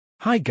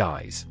Hi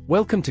guys,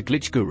 welcome to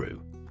Glitch Guru.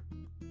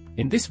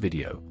 In this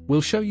video,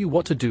 we'll show you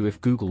what to do if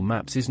Google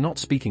Maps is not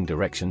speaking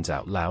directions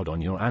out loud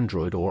on your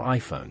Android or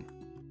iPhone.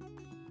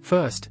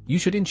 First, you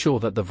should ensure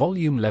that the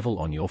volume level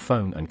on your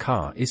phone and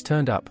car is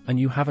turned up and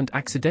you haven't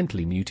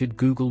accidentally muted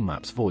Google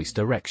Maps voice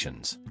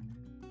directions.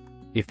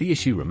 If the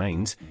issue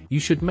remains,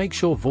 you should make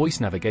sure voice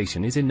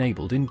navigation is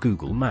enabled in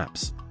Google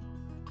Maps.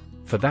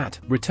 For that,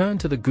 return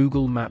to the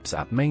Google Maps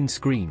app main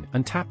screen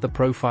and tap the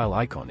profile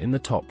icon in the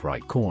top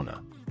right corner.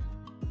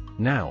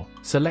 Now,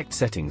 select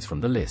Settings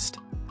from the list.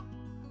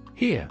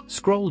 Here,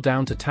 scroll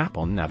down to tap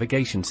on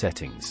Navigation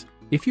Settings.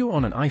 If you're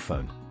on an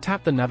iPhone,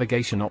 tap the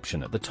navigation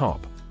option at the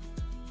top.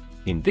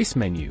 In this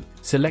menu,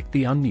 select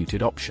the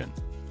unmuted option.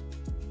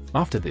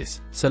 After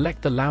this,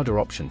 select the louder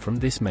option from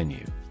this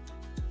menu.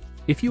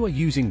 If you are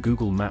using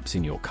Google Maps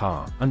in your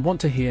car and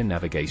want to hear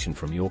navigation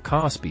from your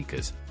car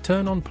speakers,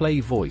 turn on Play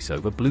Voice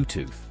over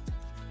Bluetooth.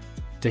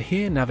 To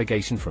hear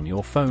navigation from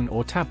your phone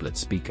or tablet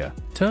speaker,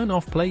 turn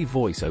off Play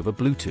Voice over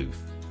Bluetooth.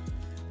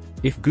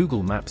 If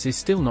Google Maps is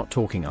still not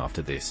talking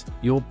after this,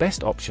 your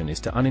best option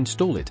is to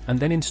uninstall it and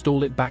then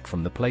install it back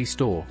from the Play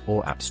Store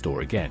or App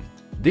Store again.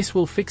 This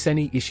will fix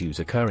any issues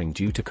occurring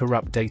due to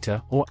corrupt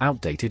data or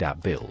outdated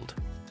app build.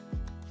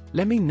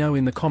 Let me know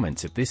in the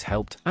comments if this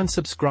helped and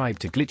subscribe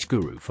to Glitch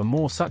Guru for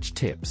more such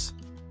tips.